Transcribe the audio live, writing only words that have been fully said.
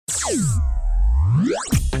Well,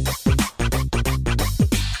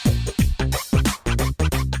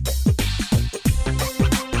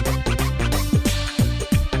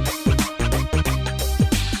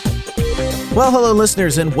 hello,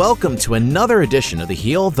 listeners, and welcome to another edition of the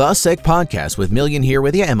Heal the Sick podcast with Millian here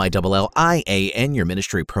with you, MILLIAN, your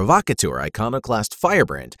ministry provocateur, iconoclast,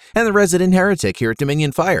 firebrand, and the resident heretic here at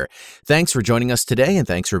Dominion Fire. Thanks for joining us today, and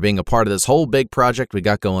thanks for being a part of this whole big project we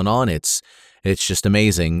got going on. It's just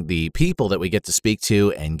amazing, the people that we get to speak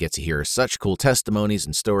to and get to hear such cool testimonies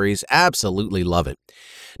and stories. Absolutely love it.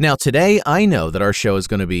 Now, today, I know that our show is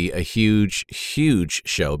going to be a huge, huge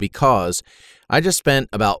show because I just spent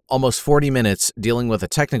about almost 40 minutes dealing with a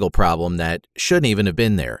technical problem that shouldn't even have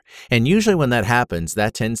been there. And usually when that happens,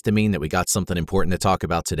 that tends to mean that we got something important to talk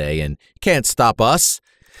about today and can't stop us.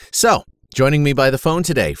 So, joining me by the phone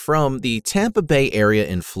today from the Tampa Bay area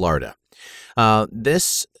in Florida.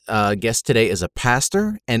 This guest today is a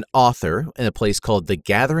pastor and author in a place called The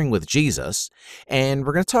Gathering with Jesus. And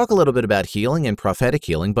we're going to talk a little bit about healing and prophetic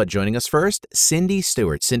healing. But joining us first, Cindy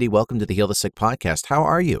Stewart. Cindy, welcome to the Heal the Sick podcast. How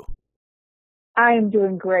are you? I am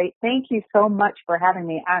doing great. Thank you so much for having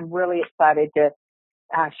me. I'm really excited to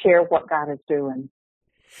share what God is doing.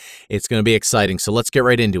 It's going to be exciting. So let's get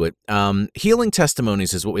right into it. Healing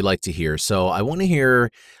testimonies is what we like to hear. So I want to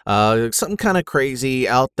hear something kind of crazy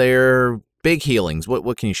out there, big healings.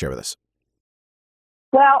 What can you share with us?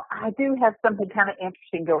 Well, I do have something kind of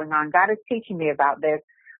interesting going on. God is teaching me about this.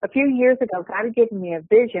 A few years ago, God had given me a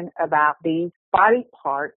vision about these body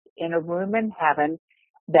parts in a room in heaven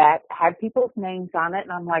that had people's names on it.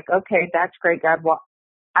 And I'm like, okay, that's great, God. Well,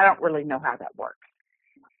 I don't really know how that works.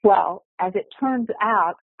 Well, as it turns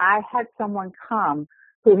out, I had someone come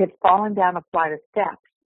who had fallen down a flight of steps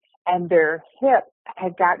and their hip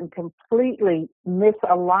had gotten completely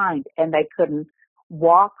misaligned and they couldn't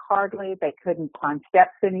walk hardly. They couldn't climb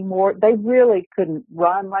steps anymore. They really couldn't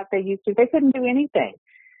run like they used to. They couldn't do anything.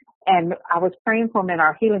 And I was praying for them in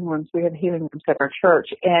our healing rooms. We have healing rooms at our church.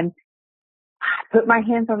 And I put my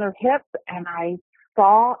hands on their hips and I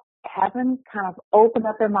saw heaven kind of open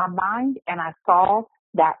up in my mind and I saw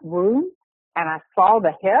that room and I saw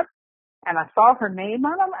the hips and I saw her name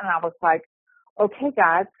on them and I was like, okay,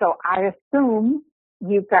 God, so I assume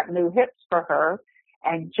you've got new hips for her.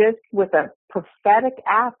 And just with a prophetic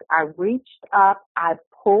act, I reached up, I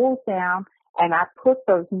pulled down and I put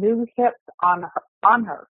those new hips on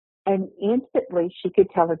her and instantly she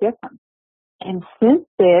could tell the difference. And since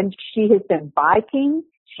then, she has been biking,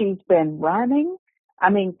 she's been running,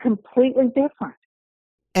 completely different.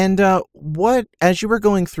 And as you were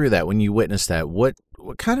going through that, when you witnessed that, what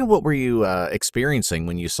were you experiencing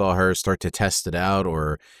when you saw her start to test it out,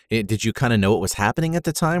 or did you kind of know what was happening at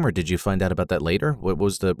the time, or did you find out about that later? What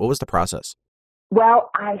was the process?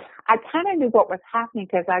 Well, I kind of knew what was happening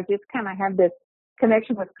because I just kind of had this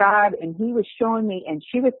connection with God, and He was showing me, and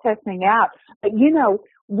she was testing out. But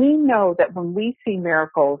we know that when we see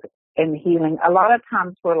miracles and healing, a lot of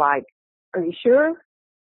times we're like, "Are you sure?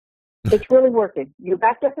 It's really working. Your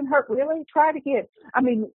back doesn't hurt. Really? Try it again."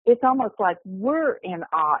 It's almost like we're in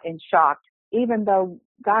awe and shocked, even though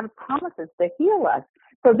God promises to heal us.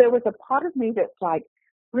 So there was a part of me that's like,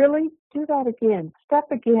 really? Do that again.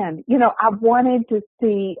 Step again. I wanted to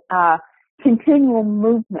see continual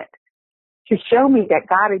movement to show me that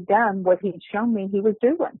God had done what He'd shown me He was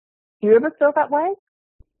doing. Do you ever feel that way?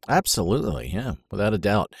 Absolutely, yeah, without a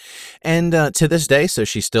doubt. And to this day, so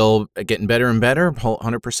she's still getting better and better,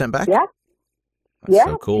 100% back? Yeah. That's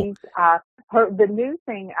so cool. She's, the new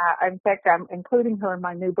thing, in fact, I'm including her in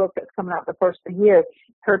my new book that's coming out the first of the year,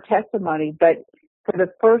 her testimony. But for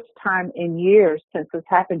the first time in years since this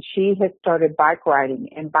happened, she has started bike riding,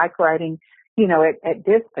 at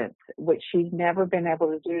distance, which she's never been able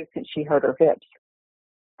to do since she hurt her hips.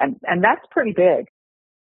 And that's pretty big.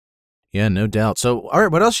 Yeah, no doubt. So, all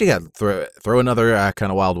right, what else you got? Throw another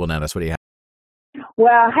kind of wild one at us. What do you have?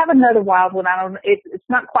 Well, I have another wild one. It's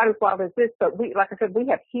not quite as wild as this, but we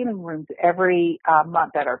have healing rooms every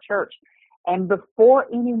month at our church. And before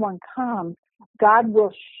anyone comes, God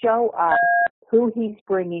will show us who He's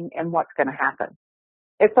bringing and what's going to happen.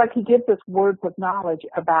 It's like He gives us words of knowledge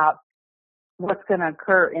about what's going to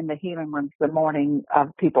occur in the healing rooms the morning of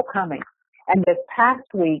people coming. And this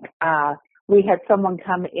past week, we had someone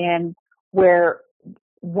come in where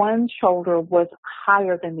one shoulder was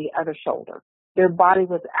higher than the other shoulder. Their body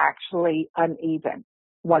was actually uneven.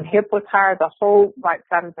 One hip was higher. The whole right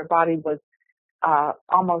side of their body was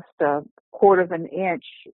almost a quarter of an inch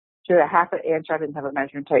to a half an inch. I didn't have a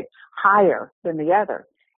measuring tape, higher than the other.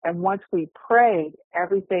 And once we prayed,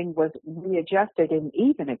 everything was readjusted and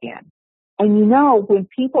even again. And when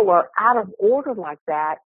people are out of order like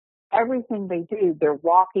that, everything they do, their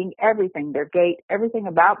walking, everything, their gait, everything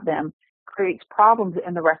about them creates problems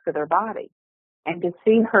in the rest of their body. And to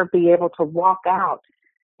see her be able to walk out,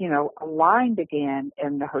 aligned again,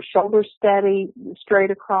 and her shoulders steady, straight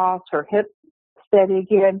across, her hips steady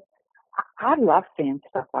again, I love seeing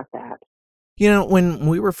stuff like that. When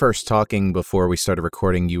we were first talking before we started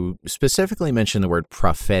recording, you specifically mentioned the word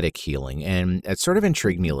prophetic healing, and it sort of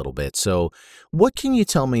intrigued me a little bit. So what can you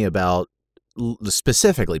tell me about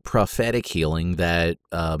specifically prophetic healing that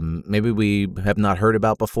maybe we have not heard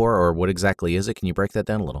about before, or what exactly is it? Can you break that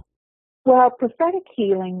down a little? Well, prophetic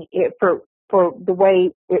healing, for the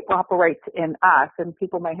way it operates in us, and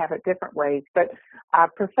people may have it different ways, but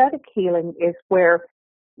prophetic healing is where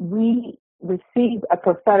we receive a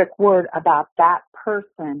prophetic word about that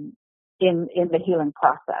person in the healing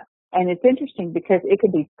process. And it's interesting because it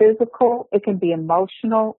can be physical, it can be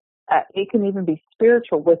emotional, it can even be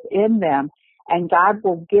spiritual within them. And God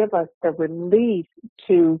will give us the release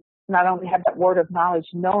to not only have that word of knowledge,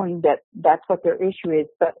 knowing that that's what their issue is,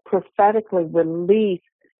 but prophetically release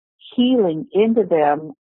healing into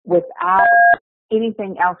them without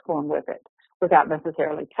anything else going with it, without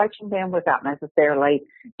necessarily touching them, without necessarily,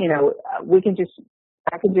 I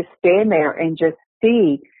can just stand there and just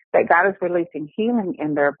see that God is releasing healing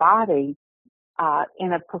in their body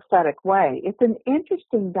in a prophetic way. It's an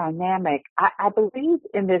interesting dynamic. I believe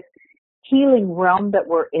in this healing realm that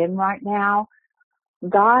we're in right now.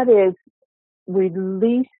 God is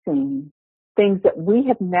releasing things that we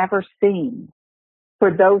have never seen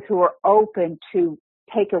for those who are open to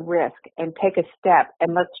take a risk and take a step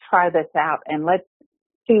and let's try this out and let's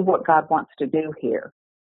see what God wants to do here.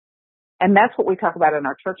 And that's what we talk about in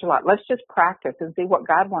our church a lot. Let's just practice and see what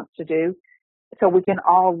God wants to do so we can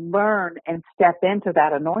all learn and step into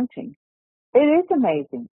that anointing. It is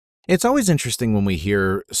amazing. It's always interesting when we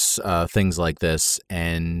hear things like this,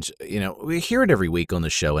 and, we hear it every week on the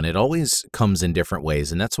show, and it always comes in different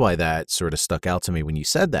ways. And that's why that sort of stuck out to me when you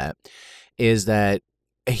said that, is that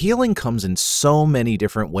healing comes in so many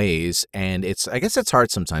different ways. And I guess it's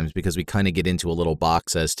hard sometimes because we kind of get into a little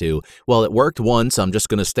box as to, well, it worked once, I'm just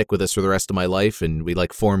going to stick with this for the rest of my life. And we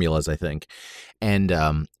like formulas, I think. And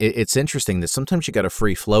it's interesting that sometimes you got to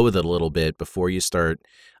free flow with it a little bit before you start.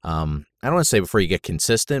 I don't want to say before you get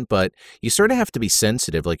consistent, but you sort of have to be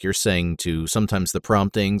sensitive, like you're saying, to sometimes the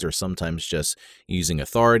promptings or sometimes just using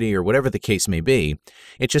authority or whatever the case may be.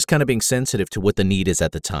 It's just kind of being sensitive to what the need is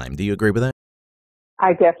at the time. Do you agree with that?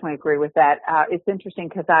 I definitely agree with that. It's interesting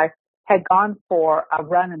because I had gone for a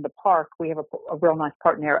run in the park. We have a real nice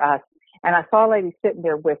park near us. And I saw a lady sitting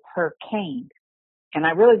there with her cane. And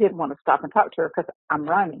I really didn't want to stop and talk to her because I'm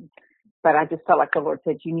running. But I just felt like the Lord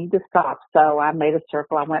said, you need to stop. So I made a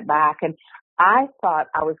circle. I went back and I thought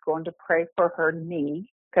I was going to pray for her knee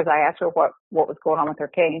because I asked her what was going on with her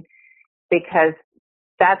cane because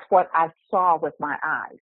that's what I saw with my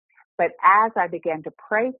eyes. But as I began to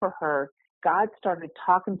pray for her, God started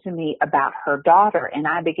talking to me about her daughter, and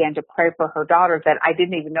I began to pray for her daughter that I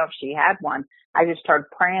didn't even know if she had one. I just started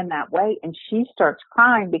praying that way, and she starts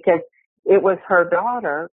crying because it was her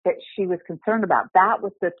daughter that she was concerned about. That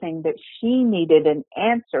was the thing that she needed an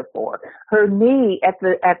answer for. Her knee, at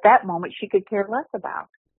that moment, she could care less about.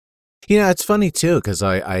 It's funny too, because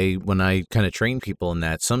when I kind of train people in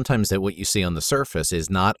that, sometimes that what you see on the surface is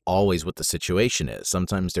not always what the situation is.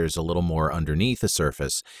 Sometimes there's a little more underneath the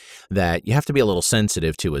surface that you have to be a little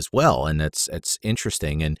sensitive to as well. And that's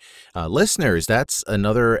interesting. And listeners, that's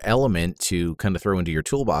another element to kind of throw into your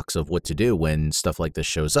toolbox of what to do when stuff like this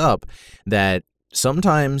shows up, that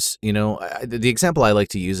sometimes, the example I like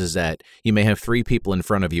to use is that you may have three people in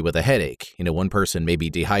front of you with a headache. One person may be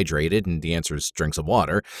dehydrated and the answer is drink some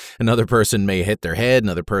water. Another person may hit their head.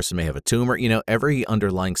 Another person may have a tumor. Every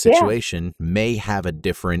underlying situation may have a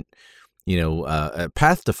different, a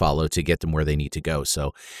path to follow to get them where they need to go.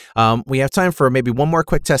 So we have time for maybe one more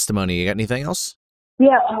quick testimony. You got anything else?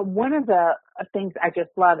 Yeah. One of the things I just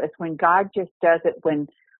love is when God just does it when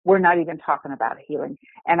we're not even talking about healing.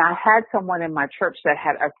 And I had someone in my church that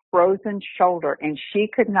had a frozen shoulder and she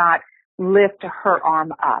could not lift her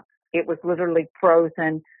arm up. It was literally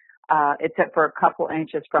frozen, except for a couple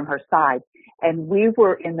inches from her side. And we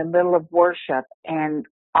were in the middle of worship and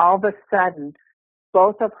all of a sudden,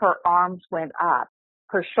 both of her arms went up.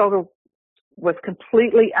 Her shoulder was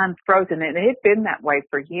completely unfrozen and it had been that way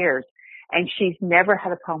for years. And she's never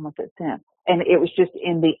had a problem with it since. And it was just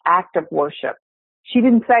in the act of worship. She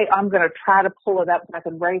didn't say, I'm going to try to pull it up so I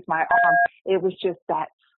can raise my arm. It was just that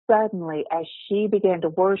suddenly, as she began to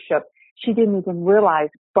worship, she didn't even realize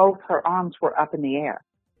both her arms were up in the air.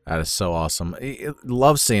 That is so awesome. I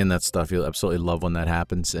love seeing that stuff. You absolutely love when that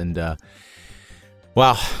happens. And,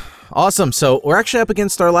 wow, Awesome. So we're actually up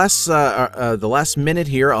against our last, the last minute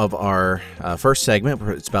here of our first segment.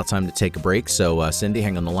 It's about time to take a break. So Cindy,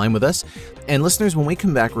 hang on the line with us. And listeners, when we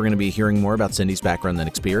come back, we're going to be hearing more about Cindy's background and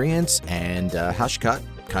experience and how she got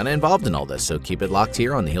kind of involved in all this. So keep it locked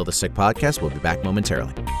here on the Heal the Sick podcast. We'll be back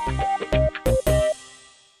momentarily.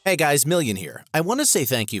 Hey guys, Million here. I want to say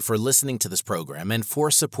thank you for listening to this program and for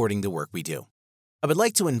supporting the work we do. I would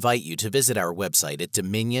like to invite you to visit our website at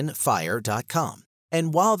dominionfire.com.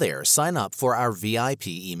 And while there, sign up for our VIP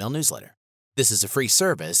email newsletter. This is a free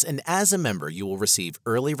service, and as a member, you will receive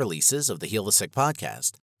early releases of the Heal the Sick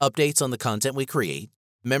podcast, updates on the content we create,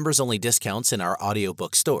 members-only discounts in our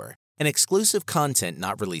audiobook store, and exclusive content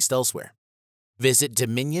not released elsewhere. Visit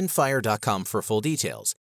dominionfire.com for full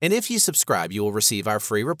details, and if you subscribe, you will receive our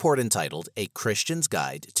free report entitled A Christian's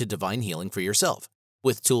Guide to Divine Healing for Yourself,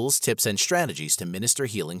 with tools, tips, and strategies to minister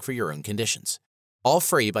healing for your own conditions. All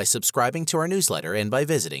free by subscribing to our newsletter and by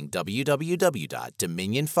visiting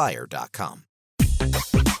www.dominionfire.com.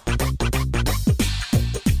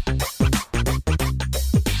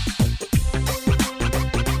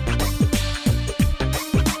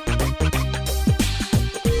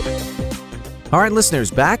 All right,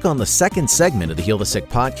 listeners, back on the second segment of the Heal the Sick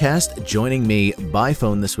podcast. Joining me by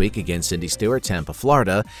phone this week, again, Cindy Stewart, Tampa,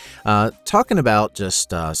 Florida, talking about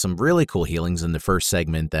just some really cool healings in the first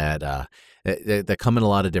segment that come in a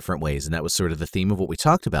lot of different ways, and that was sort of the theme of what we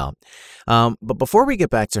talked about. But before we get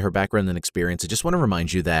back to her background and experience, I just want to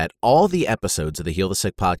remind you that all the episodes of the Heal the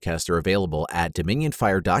Sick podcast are available at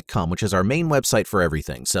dominionfire.com, which is our main website for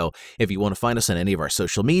everything. So if you want to find us on any of our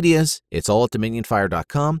social medias, it's all at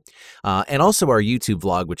dominionfire.com. And also our YouTube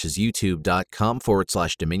vlog, which is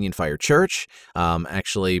youtube.com/dominionfirechurch.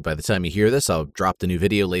 Actually, by the time you hear this, I'll drop the new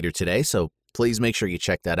video later today, so please make sure you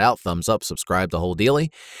check that out. Thumbs up, subscribe, the whole dealie.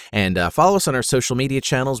 And follow us on our social media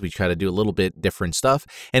channels. We try to do a little bit different stuff.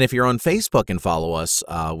 And if you're on Facebook and follow us,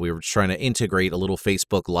 we were trying to integrate a little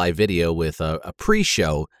Facebook live video with a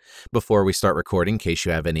pre-show before we start recording. In case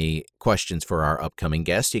you have any questions for our upcoming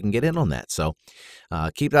guest, you can get in on that. So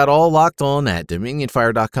keep that all locked on at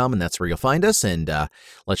dominionfire.com, and that's where you'll find us. And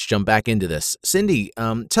let's jump back into this. Cindy,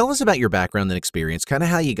 tell us about your background and experience, kind of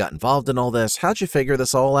how you got involved in all this. How'd you figure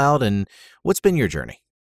this all out, and what's been your journey?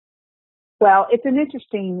 Well, it's an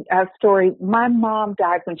interesting story. My mom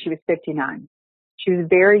died when she was 59. She was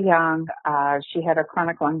very young. She had a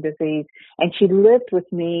chronic lung disease, and she lived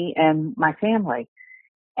with me and my family.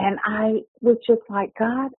 And I was just like,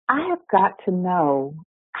 God, I have got to know,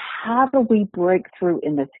 how do we break through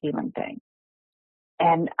in this healing thing?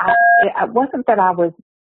 And it wasn't that I was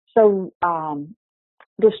so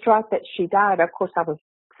distraught that she died. Of course, I was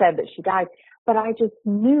sad that she died. But I just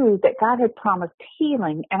knew that God had promised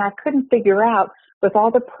healing, and I couldn't figure out, with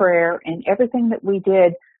all the prayer and everything that we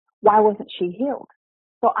did, why wasn't she healed?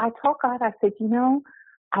 So I told God, I said,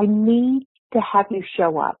 I need to have you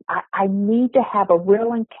show up. I need to have a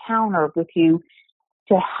real encounter with you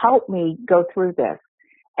to help me go through this.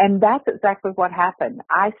 And that's exactly what happened.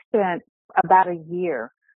 I spent about a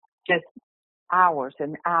year just hours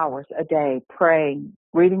and hours a day praying,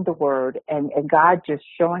 reading the Word, and God just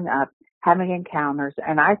showing up, having encounters.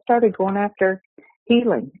 And I started going after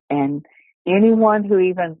healing. And anyone who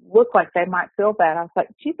even looked like they might feel bad, I was like,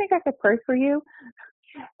 do you think I could pray for you?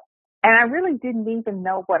 And I really didn't even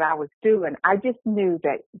know what I was doing. I just knew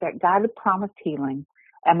that God had promised healing,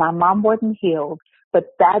 and my mom wasn't healed,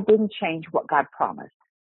 but that didn't change what God promised.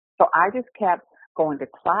 So I just kept going to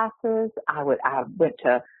classes. I went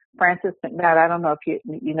to Francis McNutt. I don't know if you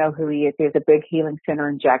know who he is. He has a big healing center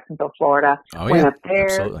in Jacksonville, Florida. Went up there,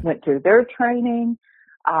 absolutely. Went through their training.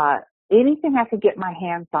 Anything I could get my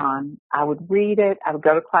hands on, I would read it. I would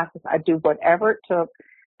go to classes. I'd do whatever it took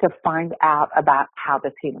to find out about how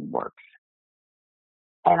this healing works.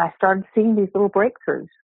 And I started seeing these little breakthroughs.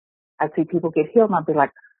 I'd see people get healed, and I'd be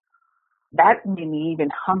like, that made me even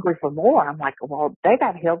hungry for more. I'm like, well, they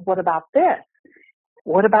got healed. What about this?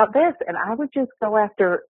 What about this? And I would just go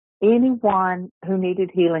after anyone who needed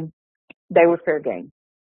healing. They were fair game.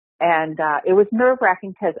 And it was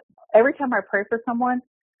nerve-wracking because every time I pray for someone,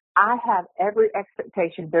 I have every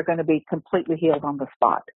expectation they're going to be completely healed on the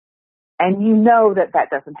spot. And you know that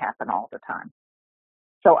doesn't happen all the time.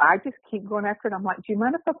 So I just keep going after it. I'm like, do you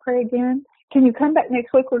mind if I pray again? Can you come back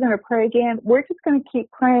next week? We're going to pray again. We're just going to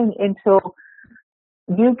keep praying until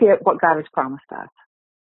you get what God has promised us.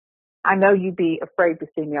 I know you'd be afraid to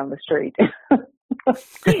see me on the street,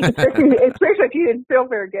 especially if you didn't feel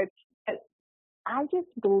very good. I just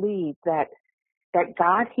believe that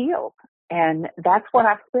God healed. And that's what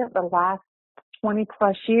I've spent the last 20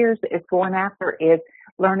 plus years is going after, is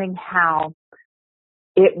learning how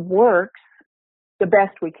it works the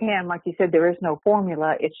best we can. Like you said, there is no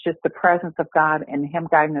formula. It's just the presence of God and Him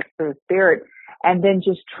guiding us through His Spirit, and then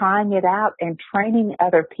just trying it out and training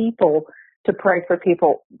other people to pray for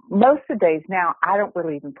people. Most of the days now, I don't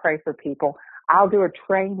really even pray for people. I'll do a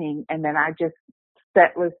training, and then I just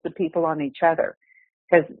set list the people on each other.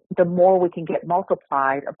 Because the more we can get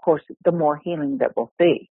multiplied, of course, the more healing that we'll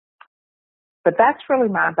see. But that's really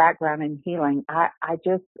my background in healing. I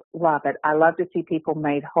just love it. I love to see people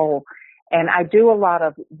made whole. And I do a lot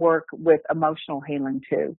of work with emotional healing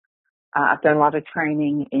too. I've done a lot of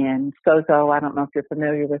training in SOZO. I don't know if you're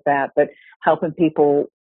familiar with that, but helping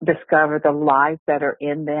people discover the lies that are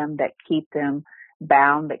in them that keep them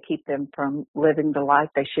bound, that keep them from living the life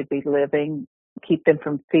they should be living, keep them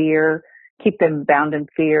from fear, keep them bound in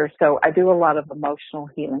fear. So I do a lot of emotional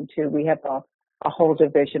healing too. We have a whole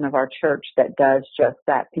division of our church that does just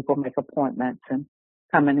that. People make appointments and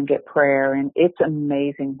come in and get prayer, and it's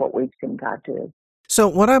amazing what we've seen God do. So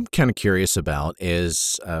what I'm kind of curious about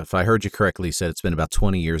is, if I heard you correctly, you said it's been about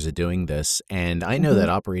 20 years of doing this. And I know that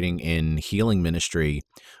operating in healing ministry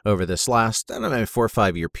over this last, 4 or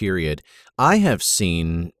 5 year period, I have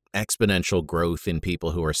seen exponential growth in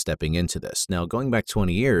people who are stepping into this. Now, going back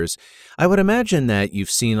 20 years, I would imagine that you've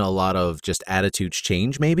seen a lot of just attitudes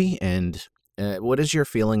change maybe. And what is your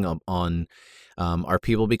feeling on are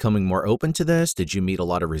people becoming more open to this? Did you meet a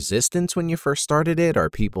lot of resistance when you first started it? Are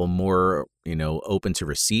people more, open to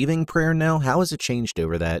receiving prayer now? How has it changed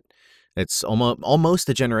over that? It's almost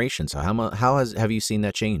a generation. So have you seen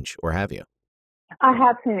that change, or have you? I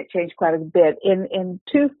have seen it change quite a bit in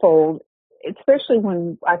twofold, especially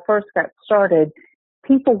when I first got started.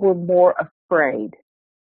 People were more afraid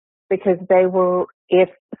because they were, if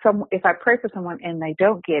I pray for someone and they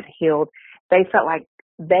don't get healed, they felt like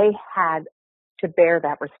they had to bear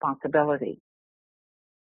that responsibility.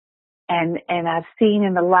 And I've seen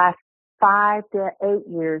in the last 5 to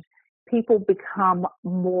 8 years, people become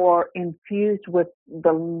more infused with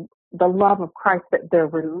the love of Christ that they're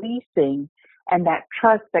releasing, and that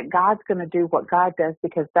trust that God's going to do what God does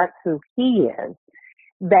because that's who He is,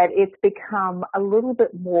 that it's become a little bit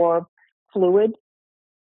more fluid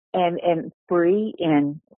and free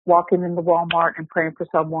in walking into Walmart and praying for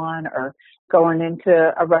someone, or going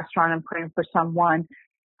into a restaurant and praying for someone.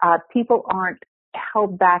 People aren't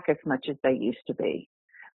held back as much as they used to be.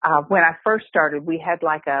 When I first started, we had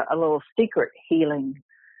like a little secret healing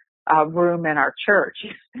room in our church.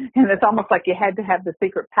 And it's almost like you had to have the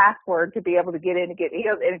secret password to be able to get in and get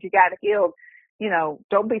healed. And if you got healed,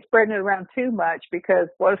 don't be spreading it around too much, because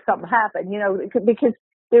what if something happened? Because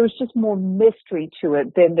there was just more mystery to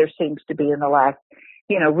it than there seems to be in the last,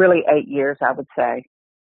 really 8 years, I would say.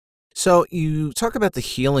 So you talk about the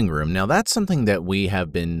healing room. Now, that's something that we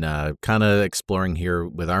have been kind of exploring here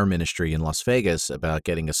with our ministry in Las Vegas, about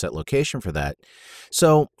getting a set location for that.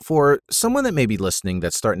 So for someone that may be listening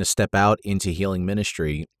that's starting to step out into healing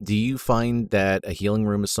ministry, do you find that a healing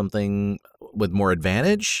room is something with more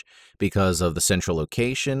advantage because of the central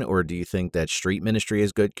location, or do you think that street ministry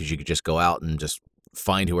is good because you could just go out and just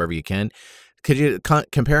find whoever you can? Could you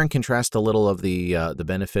compare and contrast a little of the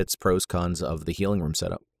benefits, pros, cons of the healing room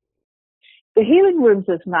setup? The healing rooms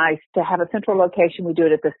is nice to have a central location. We do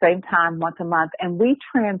it at the same time once a month, and we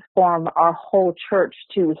transform our whole church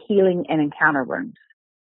to healing and encounter rooms.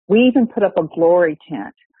 We even put up a glory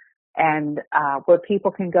tent, and where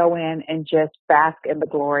people can go in and just bask in the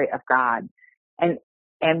glory of God.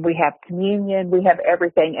 And we have communion, we have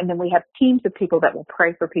everything, and then we have teams of people that will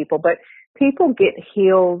pray for people. But people get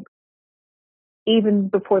healed even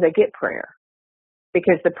before they get prayer,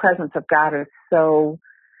 because the presence of God is so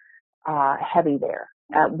heavy there.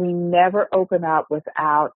 We never open up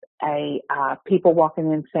without people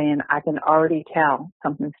walking in saying, I can already tell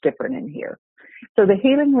something's different in here. So the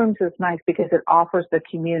healing rooms is nice because it offers the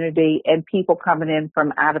community and people coming in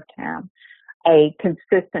from out of town a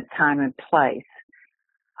consistent time and place.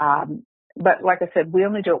 But like I said, we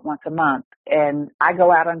only do it once a month, and I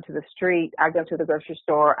go out onto the street, I go to the grocery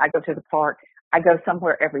store, I go to the park, I go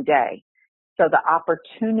somewhere every day. So the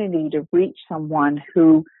opportunity to reach someone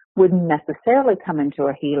who wouldn't necessarily come into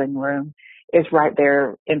a healing room is right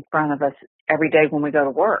there in front of us every day when we go to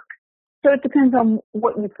work. So it depends on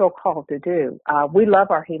what you feel called to do. We love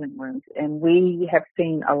our healing rooms, and we have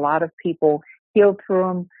seen a lot of people healed through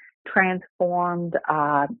them, transformed.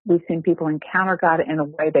 We've seen people encounter God in a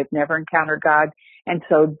way they've never encountered God. And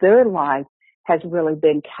so their life has really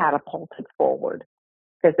been catapulted forward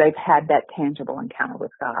because they've had that tangible encounter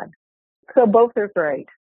with God. So both are great.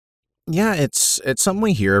 Yeah, it's something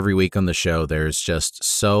we hear every week on the show. There's just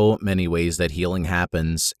so many ways that healing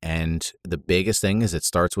happens, and the biggest thing is it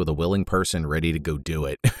starts with a willing person ready to go do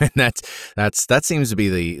it. And that seems to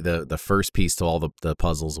be the first piece to all the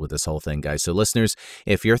puzzles with this whole thing, guys. So listeners,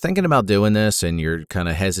 if you're thinking about doing this and you're kind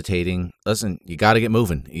of hesitating, listen, you got to get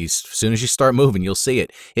moving. As soon as you start moving, you'll see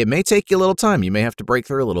it. It may take you a little time. You may have to break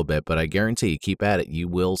through a little bit, but I guarantee you keep at it. You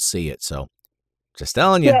will see it. So just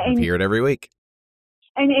telling you, I'm here every week.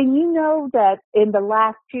 And you know that in the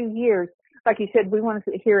last few years, like you said, we want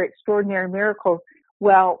to hear extraordinary miracles.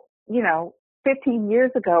 Well, 15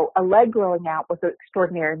 years ago, a leg growing out was an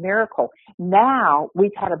extraordinary miracle. Now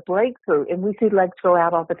we've had a breakthrough and we see legs grow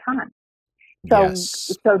out all the time. So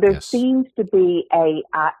there seems to be a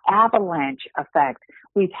avalanche effect.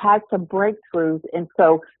 We've had some breakthroughs, and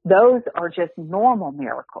so those are just normal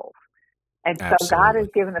miracles. And so God has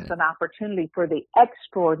given us an opportunity for the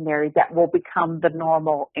extraordinary that will become the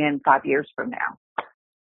normal in 5 years from now.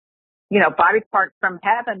 Body parts from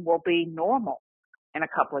heaven will be normal in a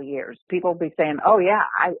couple of years. People will be saying, oh, yeah,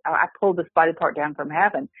 I pulled this body part down from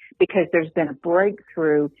heaven because there's been a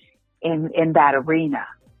breakthrough in that arena.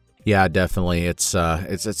 Yeah, definitely. It's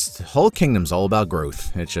the whole kingdom's all about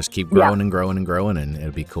growth. It's just keep growing and growing and growing, and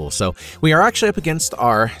it'll be cool. So we are actually up against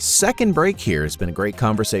our second break here. It's been a great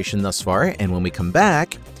conversation thus far, and when we come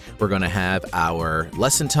back, we're going to have our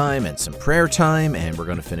lesson time and some prayer time, and we're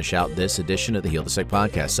going to finish out this edition of the Heal the Sick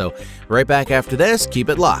podcast. So right back after this, keep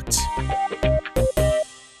it locked.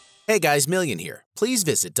 Hey guys, Million here. Please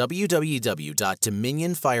visit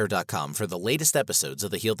www.dominionfire.com for the latest episodes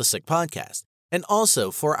of the Heal the Sick podcast, and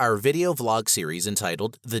also for our video vlog series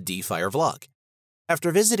entitled The D-Fire Vlog. After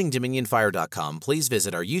visiting DominionFire.com, please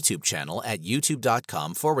visit our YouTube channel at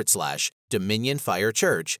youtube.com/Dominion Fire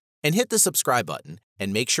Church and hit the subscribe button,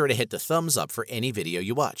 and make sure to hit the thumbs up for any video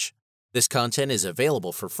you watch. This content is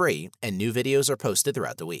available for free, and new videos are posted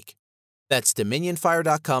throughout the week. That's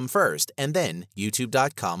DominionFire.com first, and then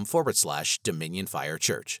youtube.com/Dominion Fire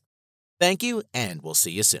Church. Thank you, and we'll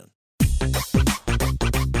see you soon.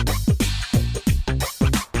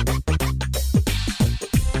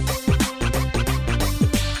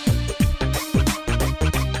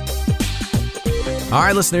 All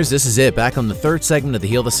right, listeners, this is it. Back on the third segment of the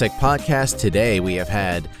Heal the Sick podcast. Today, we have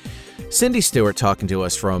had Cindy Stewart talking to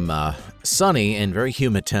us from sunny and very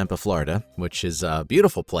humid Tampa, Florida, which is a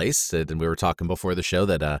beautiful place. And we were talking before the show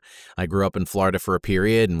that I grew up in Florida for a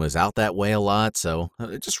period and was out that way a lot. So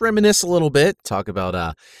just reminisce a little bit, talk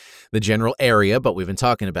about the general area, but we've been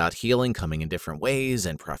talking about healing coming in different ways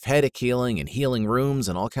and prophetic healing and healing rooms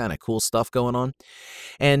and all kind of cool stuff going on.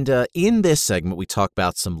 And in this segment, we talk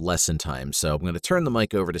about some lesson time. So I'm going to turn the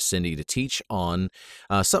mic over to Cindy to teach on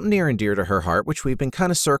something near and dear to her heart, which we've been kind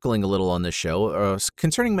of circling a little on this show,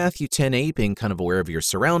 concerning Matthew 10:8, being kind of aware of your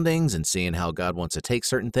surroundings and seeing how God wants to take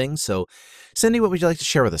certain things. So Cindy, what would you like to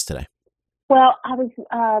share with us today? Well,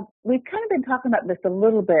 we've kind of been talking about this a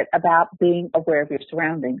little bit about being aware of your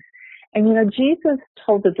surroundings. And, Jesus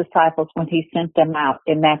told the disciples when he sent them out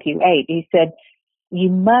in Matthew 8, he said, you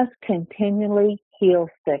must continually heal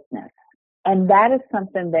sickness. And that is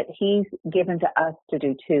something that he's given to us to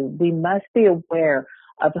do too. We must be aware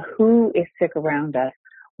of who is sick around us,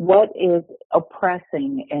 what is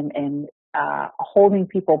oppressing and holding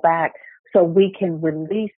people back so we can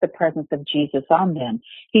release the presence of Jesus on them.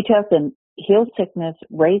 He tells them, heal sickness,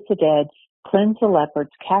 raise the dead, cleanse the lepers,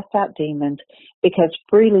 cast out demons, because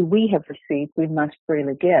freely we have received, we must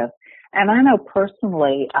freely give. And I know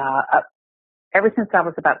personally, ever since I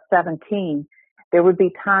was about 17, there would be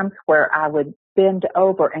times where I would bend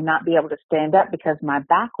over and not be able to stand up because my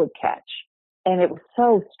back would catch. And it was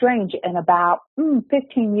so strange. And about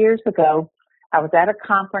 15 years ago, I was at a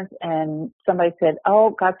conference and somebody said, oh,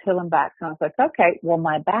 God's healing backs. And I was like, okay, well,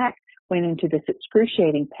 my back went into this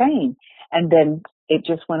excruciating pain. And then it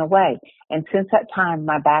just went away. And since that time,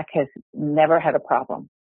 my back has never had a problem.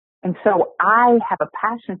 And so I have a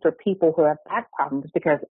passion for people who have back problems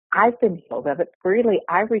because I've been healed of it. Freely,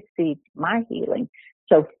 I received my healing.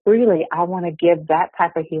 So freely, I want to give that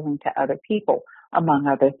type of healing to other people, among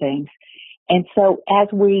other things. And so as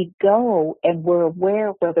we go and we're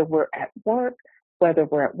aware, whether we're at work, whether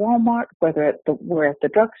we're at Walmart, whether we're at the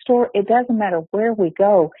drugstore, it doesn't matter where we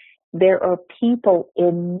go. There are people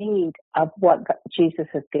in need of what Jesus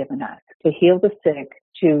has given us to heal the sick,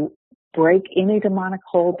 to break any demonic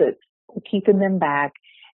hold that's keeping them back,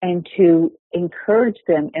 and to encourage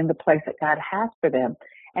them in the place that God has for them.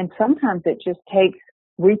 And sometimes it just takes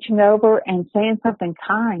reaching over and saying something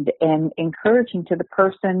kind and encouraging to the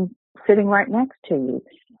person sitting right next to you.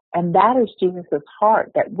 And that is Jesus'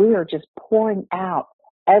 heart, that we are just pouring out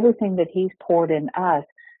everything that he's poured in us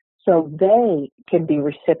so they can be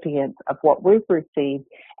recipients of what we've received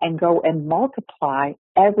and go and multiply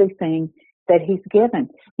everything that he's given.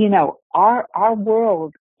 You know, our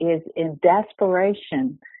world is in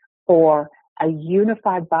desperation for a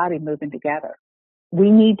unified body moving together.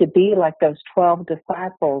 We need to be like those 12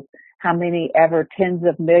 disciples, how many ever tens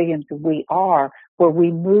of millions we are, where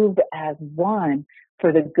we move as one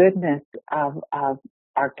for the goodness of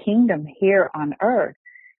our kingdom here on earth,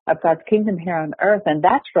 of God's kingdom here on earth. And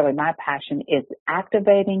that's really my passion, is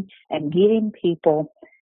activating and getting people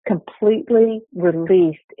completely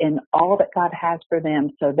released in all that God has for them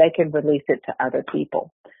so they can release it to other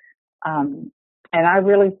people. And I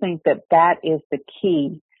really think that that is the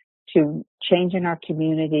key to changing our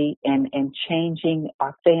community and changing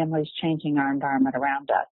our families, changing our environment around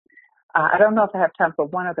us. I don't know if I have time for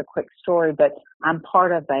one other quick story, but I'm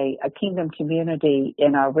part of a kingdom community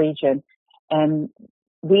in our region, and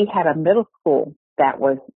we had a middle school that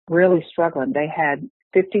was really struggling. They had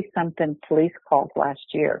 50-something police calls last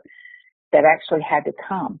year that actually had to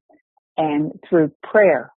come. And through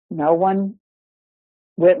prayer, no one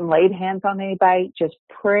went and laid hands on anybody, just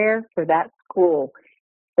prayer for that school.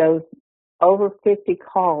 Those over 50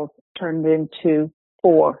 calls turned into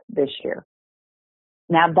 4 this year.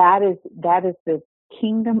 Now that is the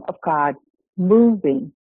kingdom of God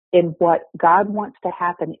moving in what God wants to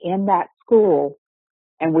happen in that school.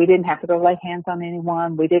 And we didn't have to go lay hands on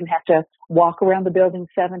anyone. We didn't have to walk around the building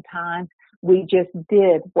 7 times. We just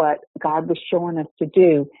did what God was showing us to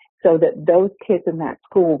do so that those kids in that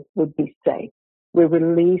school would be safe. We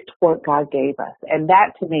released what God gave us. And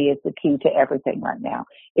that to me is the key to everything right now,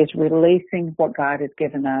 is releasing what God has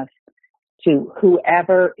given us to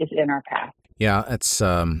whoever is in our path. Yeah,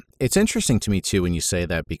 it's interesting to me too when you say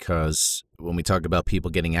that, because when we talk about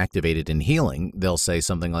people getting activated in healing, they'll say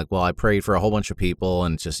something like, well, I prayed for a whole bunch of people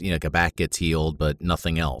and just, a back gets healed, but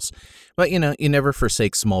nothing else. But, you never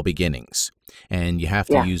forsake small beginnings, and you have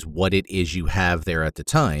to use what it is you have there at the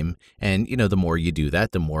time. And, the more you do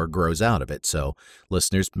that, the more it grows out of it. So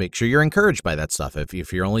listeners, make sure you're encouraged by that stuff.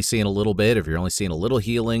 If you're only seeing a little bit, if you're only seeing a little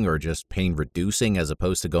healing or just pain reducing as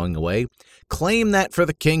opposed to going away, claim that for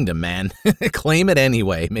the kingdom, man. Claim it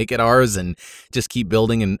anyway. Make it ours and just keep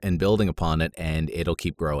building and building upon it, and it'll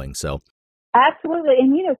keep growing. So absolutely.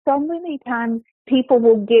 And so many times people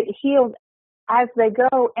will get healed as they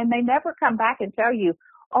go, and they never come back and tell you,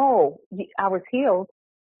 oh, I was healed.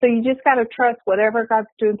 So you just got to trust whatever God's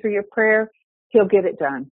doing through your prayer, he'll get it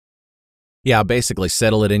done. Yeah, basically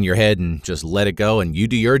settle it in your head and just let it go, and you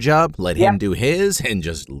do your job, let him do his, and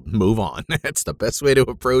just move on. That's the best way to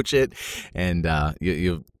approach it, and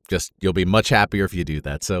you'll be much happier if you do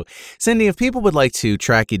that. So, Cindy, if people would like to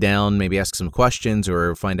track you down, maybe ask some questions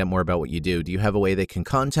or find out more about what you do you have a way they can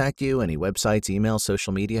contact you? Any websites, email,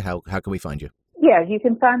 social media? How can we find you? Yeah, you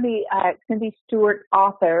can find me at Cindy Stewart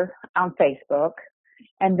Author on Facebook.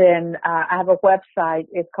 And then I have a website.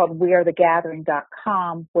 It's called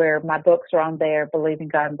wearethegathering.com, where my books are on there, Believing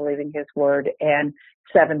God and Believing His Word, and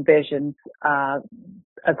 7 Visions, A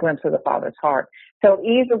Glimpse of the Father's Heart. So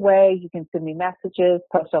either way, you can send me messages,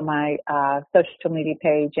 post on my social media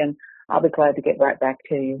page, and I'll be glad to get right back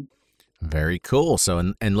to you. Very cool. So,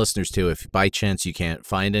 and listeners too, if by chance you can't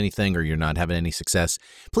find anything or you're not having any success,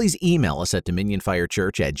 please email us at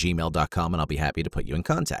dominionfirechurch@gmail.com, and I'll be happy to put you in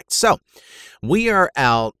contact. So we are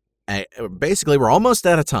out, basically we're almost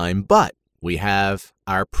out of time, but we have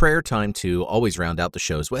our prayer time to always round out the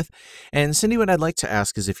shows with. And Cindy, what I'd like to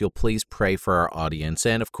ask is if you'll please pray for our audience.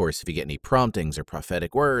 And of course, if you get any promptings or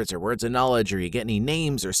prophetic words or words of knowledge, or you get any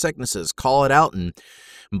names or sicknesses, call it out and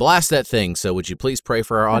blast that thing. So would you please pray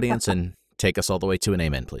for our audience and take us all the way to an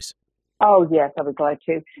amen, please? Oh, yes, I'll be glad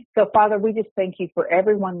to. So, Father, we just thank you for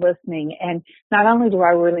everyone listening. And not only do I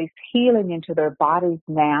release healing into their bodies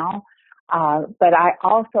now, but I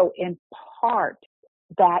also impart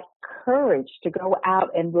that courage to go out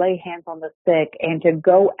and lay hands on the sick and to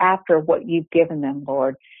go after what you've given them,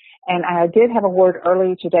 Lord. And I did have a word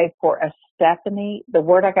earlier today for a Stephanie. The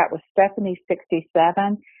word I got was Stephanie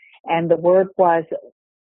 67. And the word was,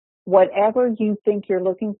 whatever you think you're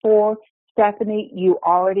looking for, Stephanie, you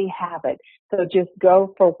already have it. So just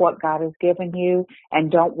go for what God has given you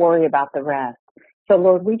and don't worry about the rest. So,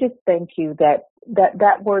 Lord, we just thank you that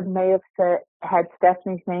word may have had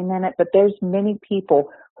Stephanie's name in it, but there's many people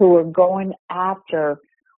who are going after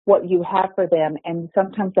what you have for them, and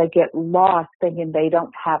sometimes they get lost thinking they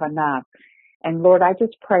don't have enough. And, Lord, I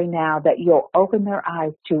just pray now that you'll open their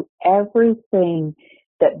eyes to everything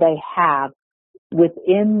that they have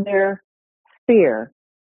within their sphere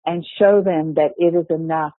and show them that it is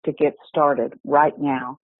enough to get started right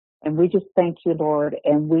now. And we just thank you, Lord.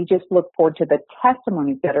 And we just look forward to the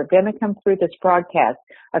testimonies that are going to come through this broadcast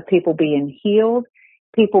of people being healed,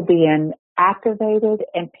 people being activated,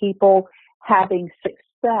 and people having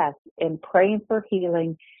success in praying for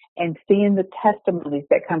healing and seeing the testimonies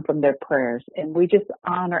that come from their prayers. And we just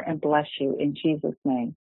honor and bless you in Jesus'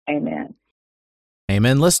 name. Amen.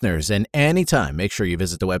 Amen, listeners. And anytime, make sure you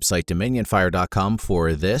visit the website dominionfire.com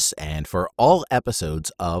for this and for all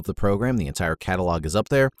episodes of the program. The entire catalog is up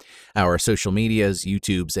there. Our social medias,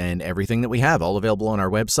 YouTubes, and everything that we have, all available on our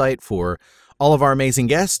website for all of our amazing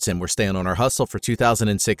guests. And we're staying on our hustle for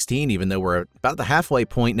 2016, even though we're about the halfway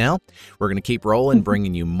point now. We're going to keep rolling,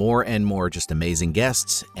 bringing you more and more just amazing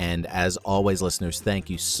guests. And as always, listeners,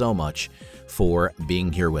 thank you so much for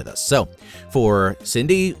being here with us. So for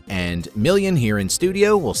Cindy and Million here in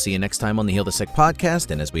studio, we'll see you next time on the Heal the Sick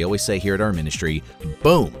podcast. And as we always say here at our ministry,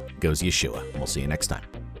 boom goes Yeshua. We'll see you next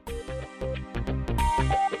time.